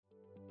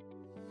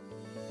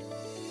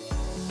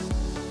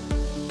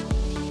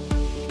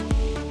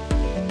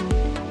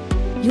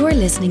You're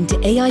listening to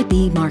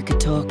AIB Market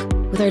Talk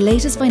with our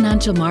latest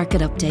financial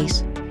market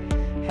update.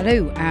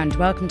 Hello and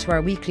welcome to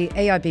our weekly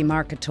AIB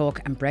Market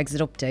Talk and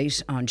Brexit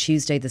update on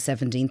Tuesday the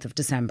 17th of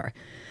December.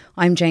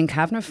 I'm Jane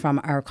Kavanagh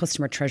from our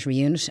Customer Treasury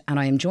Unit and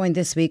I am joined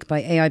this week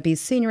by AIB's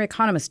senior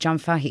economist John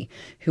Fahey,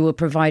 who will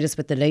provide us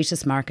with the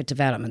latest market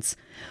developments,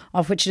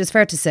 of which it is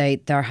fair to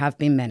say there have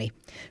been many,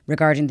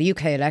 regarding the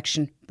UK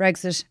election,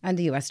 Brexit and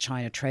the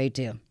US-China trade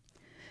deal.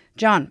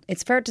 John,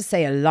 it's fair to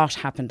say a lot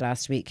happened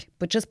last week,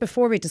 but just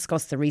before we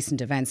discuss the recent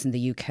events in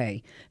the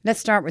UK, let's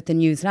start with the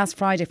news last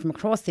Friday from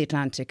across the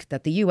Atlantic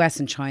that the US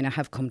and China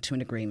have come to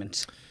an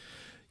agreement.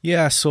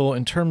 Yeah, so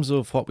in terms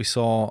of what we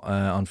saw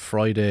on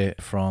Friday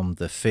from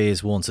the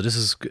phase one, so this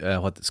is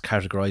what is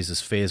categorised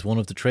as phase one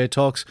of the trade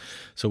talks.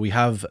 So we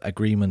have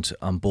agreement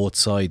on both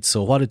sides.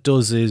 So what it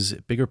does is,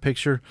 bigger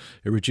picture,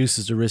 it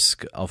reduces the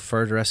risk of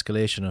further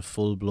escalation of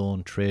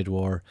full-blown trade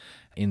war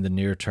in the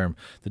near term.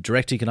 The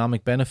direct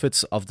economic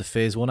benefits of the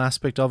phase one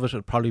aspect of it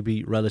will probably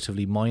be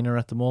relatively minor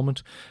at the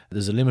moment.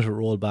 There's a limited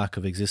rollback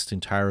of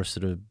existing tariffs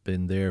that have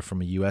been there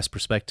from a US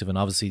perspective, and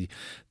obviously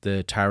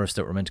the tariffs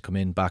that were meant to come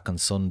in back on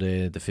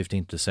Sunday the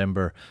 15th of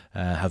December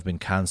have been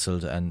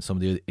cancelled, and some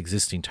of the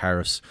existing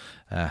tariffs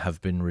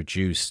have been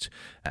reduced,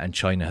 and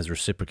China has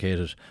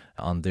reciprocated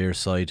on their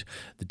side.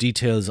 The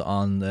details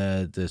on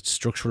the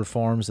structural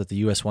reforms that the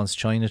US wants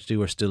China to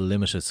do are still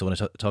limited. So when I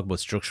talk about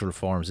structural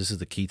reforms, this is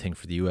the key thing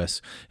for the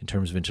US in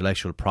terms of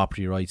intellectual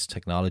property rights,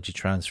 technology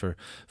transfer,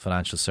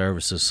 financial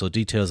services. So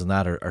details on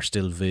that are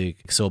still vague.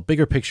 So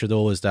bigger picture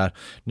though is that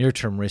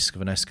near-term risk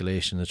of an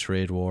escalation of the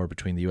trade war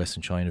between the US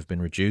and China have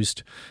been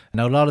reduced.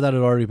 Now a lot of that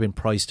had already been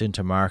priced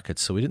into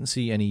markets, so we didn't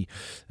see any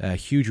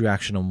huge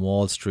reaction on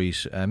Wall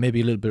Street,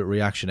 maybe a little bit of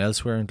reaction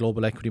elsewhere in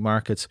global equity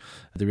markets.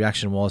 The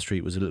reaction on Wall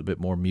Street was a little bit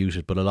more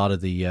muted, but a lot of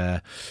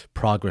the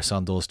progress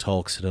on those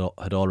talks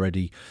had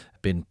already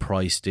been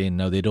priced in.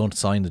 Now they don't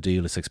sign the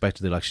deal. It's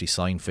expected they'll actually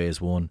sign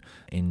phase one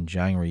in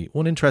January.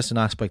 One interesting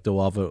aspect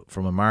though of it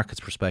from a markets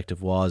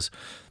perspective was,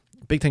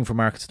 big thing for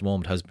markets at the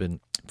moment has been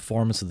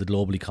performance of the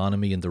global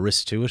economy and the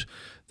risk to it.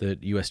 The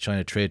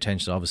US-China trade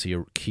tension is obviously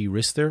a key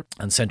risk there,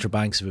 and central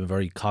banks have been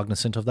very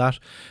cognizant of that.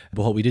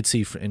 But what we did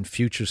see in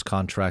futures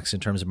contracts in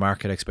terms of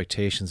market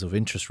expectations of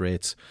interest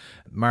rates,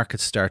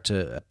 markets start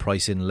to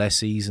price in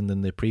less easing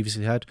than they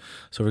previously had.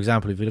 So for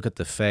example, if you look at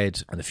the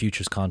Fed and the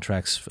futures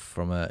contracts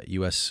from a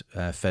US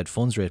Fed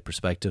funds rate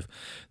perspective,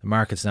 the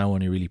market's now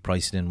only really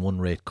pricing in one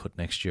rate cut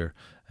next year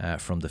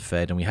from the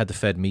Fed. And we had the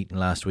Fed meeting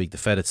last week. The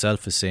Fed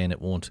itself is saying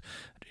it won't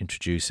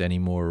introduce any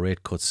more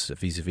rate cuts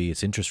vis-a-vis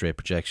its interest rate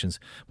projections,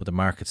 but the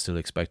market's still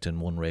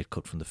expecting one rate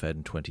cut from the Fed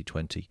in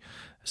 2020.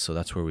 So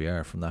that's where we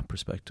are from that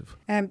perspective.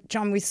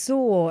 John, we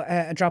saw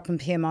a drop in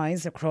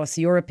PMIs across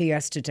Europe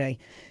yesterday.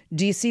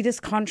 Do you see this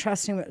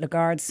contrasting with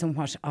Lagarde's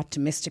somewhat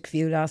optimistic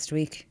view last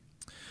week?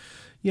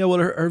 Yeah, well,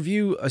 her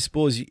view, I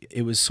suppose,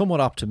 it was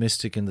somewhat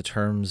optimistic in the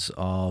terms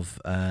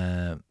of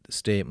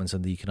statements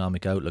on the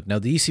economic outlook. Now,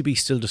 the ECB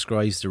still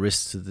describes the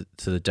risks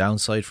to the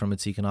downside from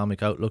its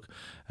economic outlook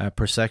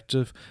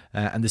perspective,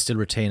 and they still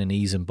retain an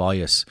ease and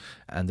bias.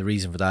 And the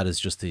reason for that is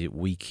just the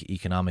weak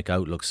economic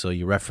outlook. So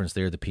you referenced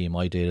there the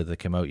PMI data that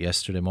came out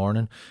yesterday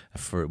morning.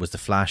 It was the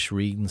flash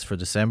readings for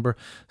December.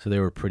 So they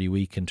were pretty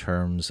weak in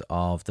terms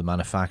of the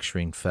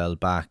manufacturing fell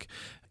back.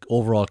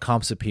 Overall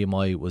composite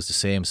PMI was the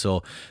same.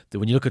 So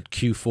when you look at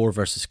Q4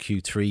 versus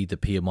Q3, the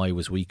PMI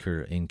was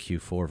weaker in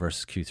Q4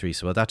 versus Q3.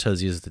 So what that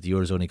tells you is that the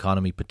Eurozone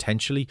economy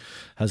potentially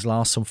has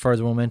lost some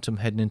further momentum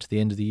heading into the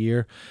end of the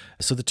year.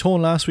 So the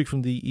tone last week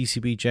from the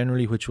ECB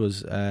generally, which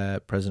was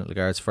President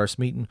Lagarde's first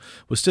meeting,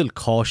 was still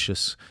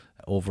cautious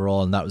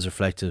overall, and that was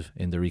reflective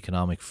in their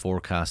economic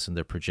forecasts and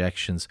their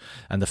projections,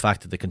 and the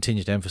fact that they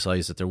continue to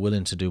emphasise that they're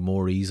willing to do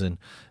more easing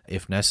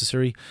if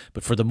necessary.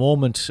 But for the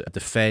moment,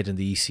 the Fed and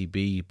the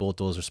ECB, both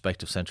those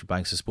respective central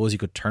banks, I suppose you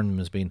could term them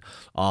as being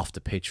off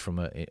the pitch from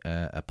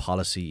a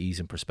policy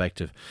easing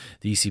perspective.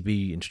 The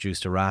ECB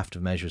introduced a raft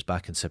of measures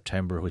back in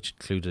September, which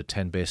included a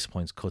 10 basis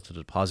points cut to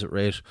the deposit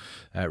rate,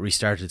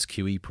 restarted its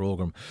QE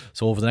programme.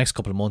 So over the next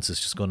couple of months,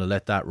 it's just going to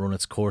let that run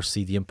its course,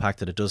 see the impact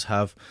that it does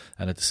have,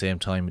 and at the same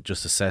time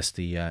just assess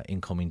the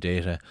incoming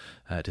data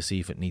to see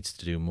if it needs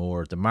to do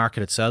more. The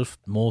market itself,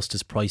 most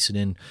is pricing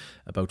in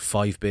about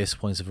 5 basis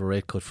points of a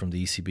rate cut from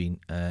the ECB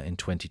in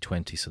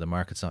 2020, so the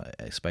market's not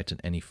expecting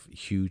any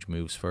huge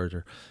moves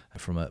further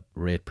from a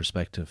rate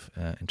perspective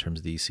in terms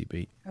of the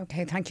ECB.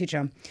 Okay, thank you,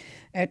 John.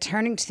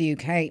 Turning to the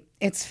UK,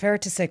 it's fair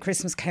to say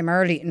Christmas came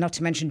early, not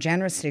to mention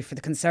generously for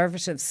the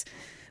Conservatives.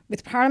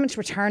 With Parliament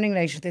returning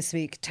later this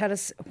week, tell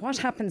us what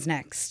happens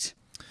next.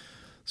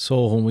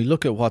 So when we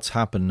look at what's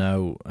happened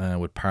now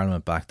with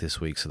Parliament back this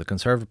week, so the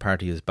Conservative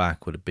Party is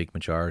back with a big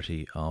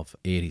majority of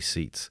 80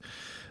 seats.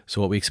 So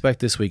what we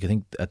expect this week, I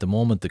think at the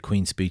moment the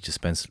Queen's speech is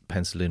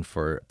penciled in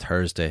for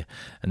Thursday,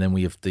 and then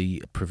we have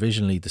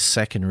provisionally the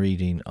second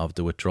reading of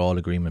the withdrawal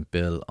agreement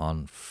bill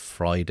on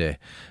Friday.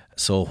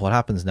 So what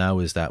happens now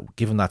is that,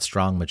 given that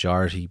strong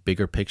majority,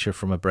 bigger picture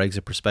from a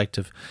Brexit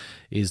perspective,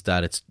 is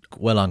that it's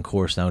well on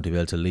course now to be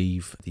able to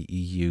leave the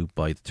EU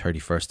by the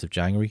 31st of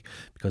January,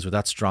 because with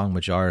that strong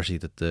majority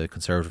that the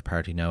Conservative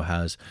Party now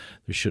has,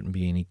 there shouldn't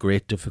be any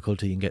great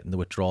difficulty in getting the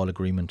withdrawal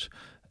agreement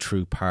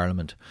through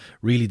Parliament.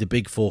 Really, the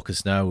big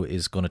focus now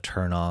is going to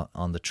turn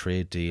on the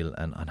trade deal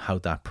and how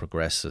that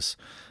progresses.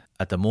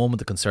 At the moment,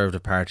 the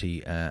Conservative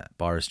Party,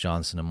 Boris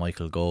Johnson and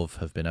Michael Gove,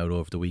 have been out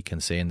over the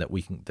weekend saying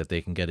that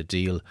they can get a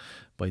deal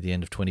by the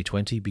end of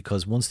 2020,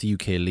 because once the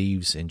UK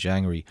leaves in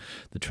January,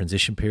 the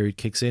transition period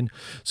kicks in.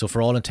 So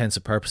for all intents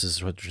and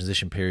purposes, what the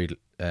transition period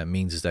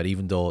means is that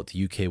even though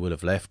the UK would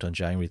have left on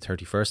January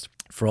 31st,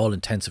 for all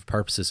intents and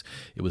purposes,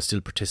 it will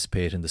still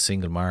participate in the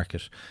single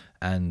market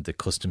and the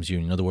customs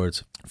union. In other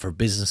words, for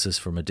businesses,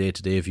 from a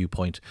day-to-day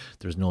viewpoint,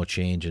 there's no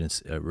change in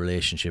its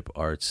relationship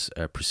or its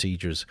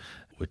procedures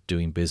with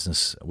doing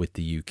business with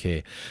the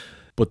UK.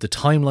 But the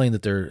timeline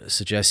that they're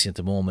suggesting at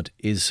the moment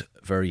is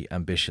very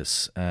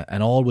ambitious,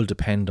 and all will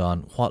depend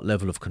on what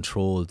level of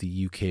control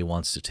the UK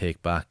wants to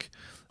take back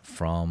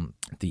from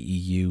the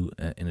EU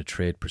in a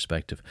trade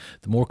perspective.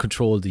 The more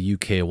control the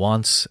UK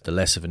wants, the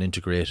less of an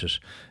integrated,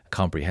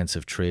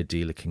 comprehensive trade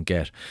deal it can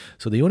get.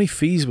 So the only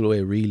feasible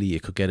way really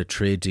it could get a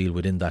trade deal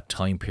within that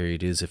time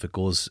period is if it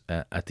goes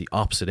at the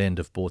opposite end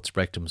of both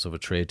spectrums of a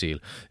trade deal.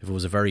 If it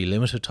was a very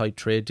limited type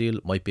trade deal,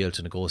 it might be able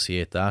to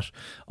negotiate that,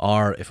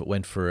 or if it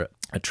went for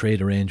a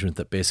trade arrangement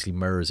that basically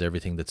mirrors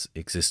everything that's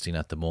existing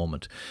at the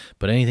moment.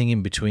 But anything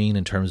in between,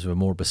 in terms of a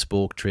more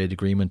bespoke trade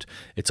agreement,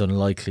 it's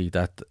unlikely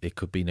that it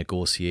could be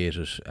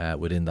negotiated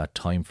within that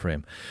time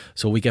frame.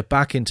 So we get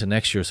back into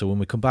next year. So when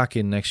we come back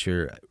in next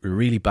year, we're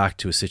really back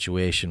to a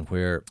situation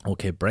where,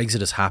 okay, Brexit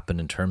has happened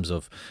in terms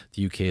of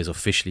the UK is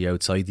officially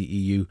outside the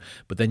EU,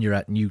 but then you're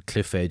at new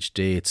cliff edge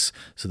dates.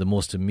 So the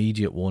most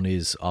immediate one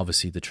is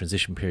obviously the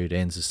transition period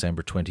ends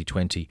December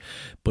 2020,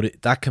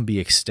 but that can be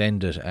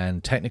extended,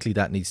 and technically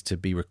that needs to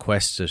be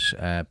requested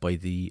by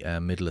the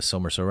middle of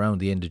summer. So around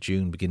the end of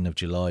June, beginning of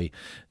July,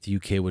 the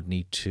UK would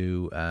need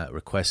to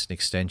request an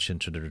extension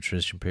to the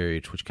transition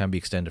period, which can be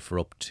extended for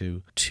up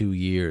to 2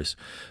 years.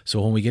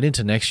 So when we get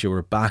into next year,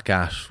 we're back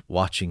at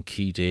watching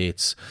key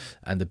dates,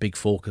 and the big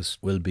focus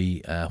will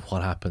be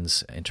what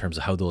happens in terms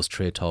of how those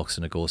trade talks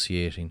and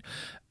negotiating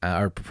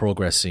are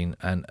progressing,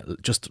 and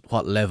just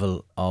what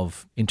level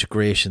of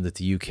integration that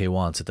the UK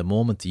wants. At the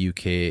moment, the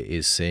UK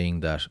is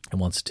saying that it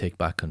wants to take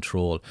back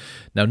control.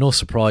 Now, no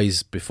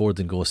surprise, before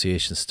the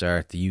negotiations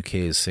start, the UK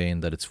is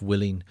saying that it's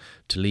willing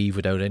to leave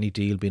without any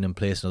deal being in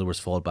place. In other words,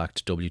 fall back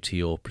to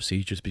WTO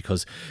procedures,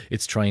 because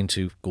it's trying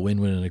to go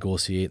in with a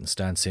negotiating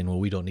stance saying, well,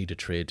 we don't need a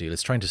trade deal.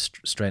 It's trying to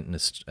strengthen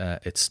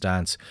its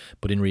stance.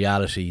 But in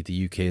reality,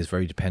 the UK is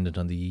very dependent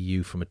on the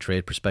EU from a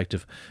trade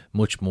perspective,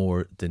 much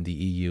more than the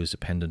EU is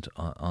dependent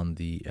on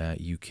the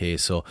UK.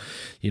 So,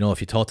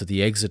 if you thought that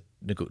the exit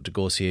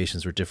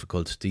negotiations were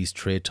difficult, these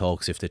trade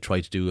talks, if they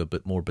try to do a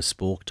bit more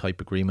bespoke type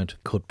agreement,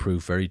 could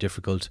prove very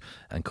difficult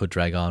and could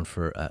drag on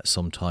for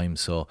some time.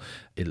 So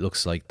it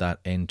looks like that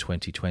end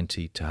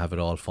 2020 to have it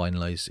all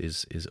finalised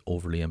is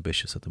overly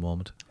ambitious at the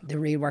moment. The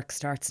real work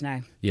starts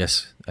now.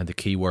 Yes, and the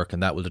key work,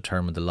 and that will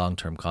determine the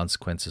long-term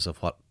consequences of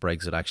what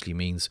Brexit actually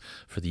means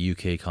for the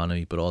UK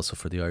economy, but also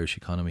for the Irish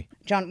economy.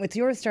 John, with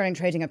euro sterling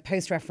trading at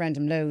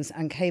post-referendum lows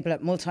and cable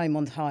at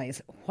multi-month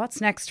highs,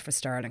 what's next for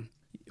sterling?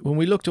 When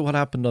we looked at what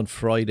happened on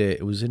Friday,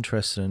 it was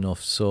interesting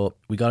enough. So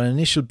we got an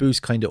initial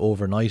boost kind of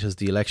overnight as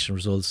the election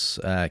results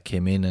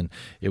came in, and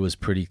it was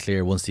pretty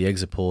clear once the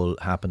exit poll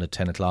happened at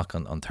 10 o'clock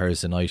on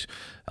Thursday night.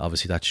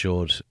 Obviously that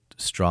showed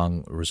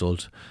strong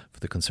result for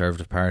the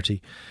Conservative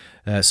Party.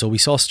 So we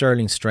saw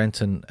sterling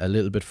strengthen a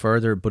little bit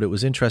further, but it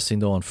was interesting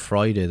though on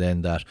Friday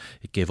then that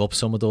it gave up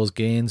some of those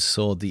gains.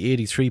 So the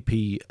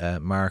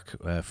 83p mark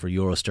for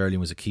euro sterling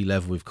was a key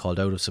level we've called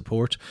out of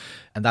support,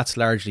 and that's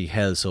largely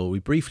held. So we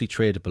briefly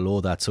traded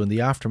below that. So in the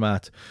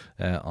aftermath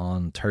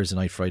on Thursday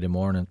night, Friday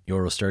morning,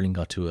 euro sterling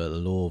got to a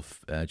low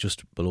of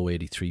just below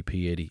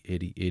 83p,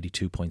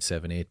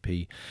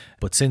 82.78p.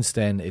 But since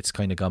then it's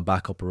kind of gone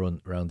back up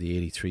around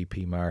the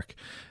 83p mark.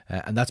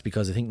 And that's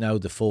because I think now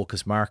the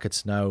focus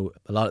markets now,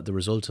 a lot of the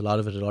result, a lot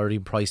of it had already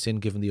been priced in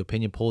given the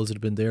opinion polls that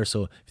have been there.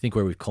 So if you think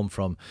where we've come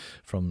from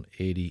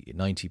 80,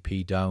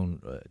 90p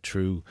down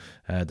through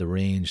the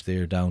range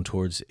there down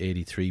towards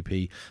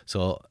 83p.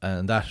 So,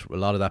 and that a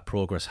lot of that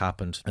progress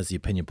happened as the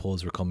opinion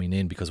polls were coming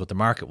in, because what the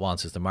market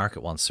wants is the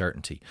market wants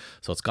certainty.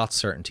 So it's got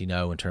certainty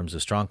now in terms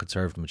of strong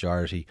Conservative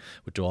majority,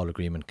 withdrawal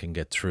agreement can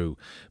get through.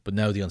 But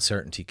now the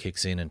uncertainty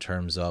kicks in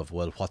terms of,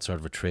 well, what sort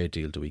of a trade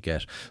deal do we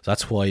get? So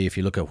that's why if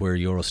you look at where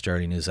euro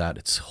sterling is at,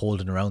 it's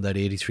holding around that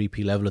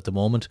 83p level at the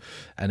moment,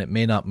 and it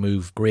may not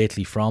move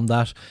greatly from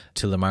that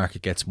till the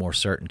market gets more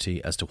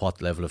certainty as to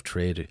what level of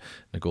trade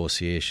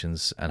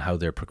negotiations and how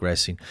they're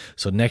progressing.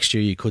 So next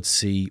year you could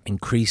see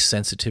increased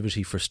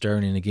sensitivity for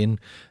sterling again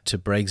to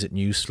Brexit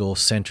news flow,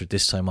 centred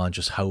this time on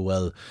just how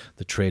well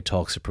the trade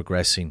talks are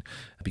progressing.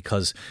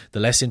 because the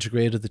less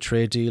integrated the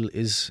trade deal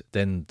is,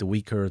 then the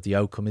weaker the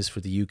outcome is for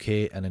the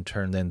UK, and in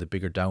turn then the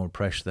bigger downward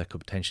pressure that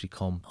could potentially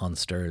come on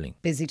sterling.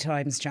 Busy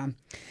times, John.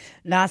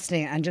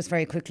 Lastly, and just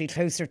very quickly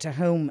closer to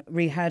home,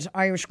 we had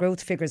Irish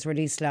growth figures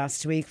released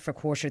last week for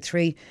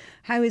Q3.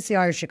 How is the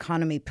Irish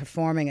economy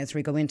performing as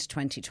we go into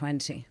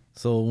 2020?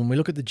 So when we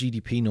look at the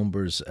GDP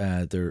numbers,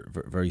 they're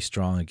very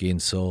strong again.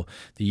 So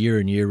the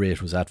year-on-year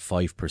rate was at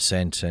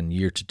 5%, and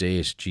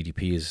year-to-date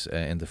GDP is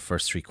in the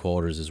first 3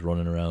 quarters is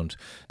running around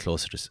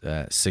closer to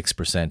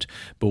 6%.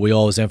 But we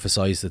always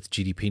emphasise that the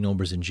GDP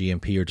numbers in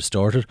GMP are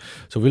distorted.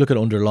 So if we look at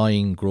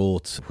underlying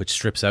growth, which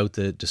strips out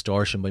the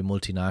distortion by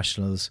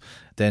multinationals,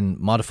 then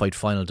modified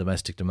final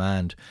domestic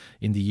demand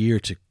in the year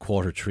to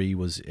Q3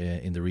 was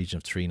in the region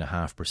of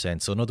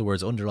 3.5%. So in other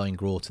words, underlying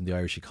growth in the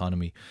Irish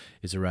economy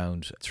is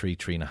around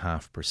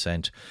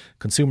 3.5%.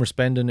 Consumer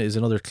spending is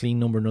another clean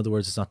number. In other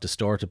words, it's not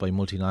distorted by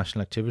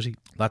multinational activity.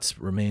 That's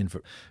remained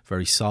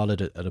very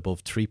solid at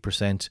above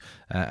 3%,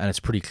 and it's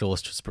pretty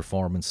close to its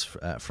performance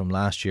from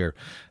last year.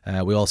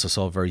 We also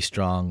saw very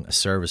strong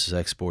services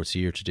exports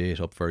year to date,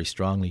 up very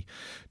strongly.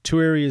 2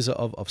 areas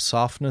of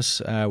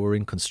softness were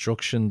in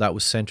construction. That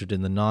was centred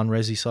in the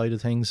non-resi side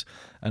of things,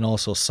 and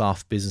also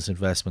soft business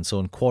investment. So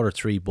in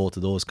Q3, both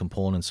of those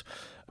components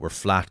were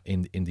flat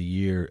in the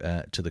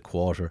year to the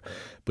quarter.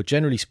 But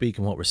generally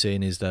speaking, what we're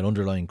saying is that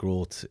underlying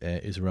growth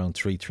is around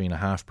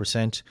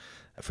 3.5%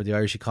 for the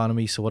Irish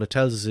economy. So what it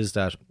tells us is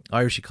that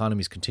Irish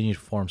economies continue to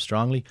perform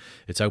strongly.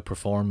 It's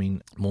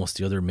outperforming most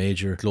of the other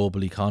major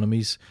global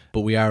economies,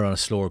 but we are on a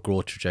slower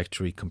growth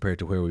trajectory compared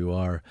to where we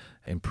were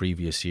in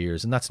previous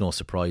years. And that's no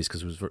surprise,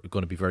 because it was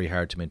going to be very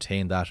hard to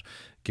maintain that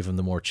given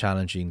the more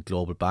challenging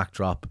global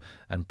backdrop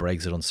and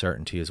Brexit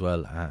uncertainty as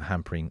well,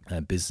 hampering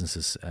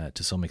businesses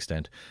to some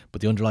extent.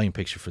 But the underlying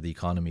picture for the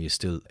economy is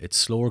still, it's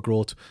slower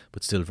growth,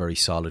 but still very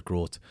solid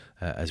growth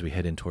as we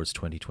head in towards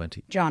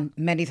 2020. John,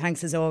 many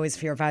thanks as always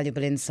for your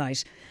valuable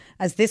insight.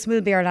 As this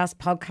will be our last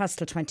podcast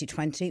till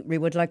 2020, we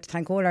would like to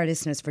thank all our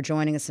listeners for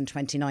joining us in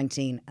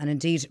 2019. And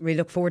indeed, we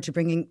look forward to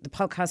bringing the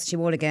podcast to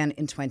you all again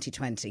in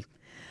 2020.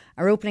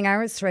 Our opening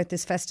hours throughout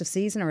this festive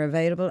season are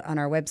available on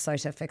our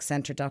website,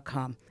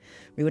 fxcentre.com.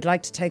 We would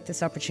like to take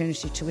this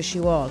opportunity to wish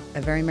you all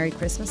a very Merry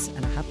Christmas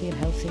and a happy and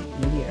healthy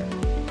New Year.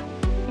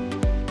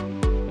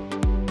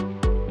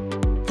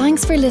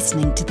 Thanks for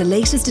listening to the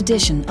latest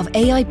edition of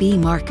AIB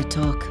Market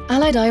Talk.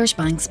 Allied Irish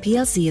Banks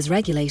plc is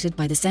regulated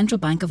by the Central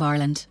Bank of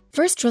Ireland.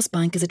 First Trust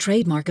Bank is a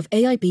trademark of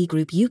AIB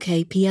Group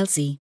UK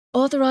plc.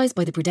 Authorised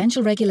by the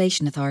Prudential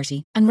Regulation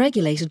Authority and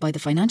regulated by the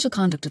Financial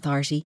Conduct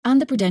Authority and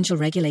the Prudential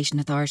Regulation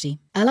Authority.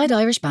 Allied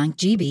Irish Bank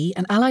GB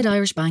and Allied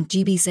Irish Bank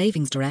GB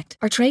Savings Direct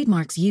are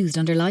trademarks used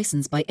under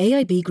licence by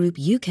AIB Group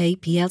UK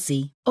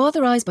plc.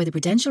 Authorised by the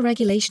Prudential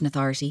Regulation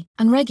Authority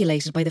and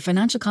regulated by the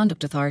Financial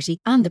Conduct Authority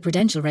and the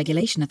Prudential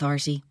Regulation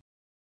Authority.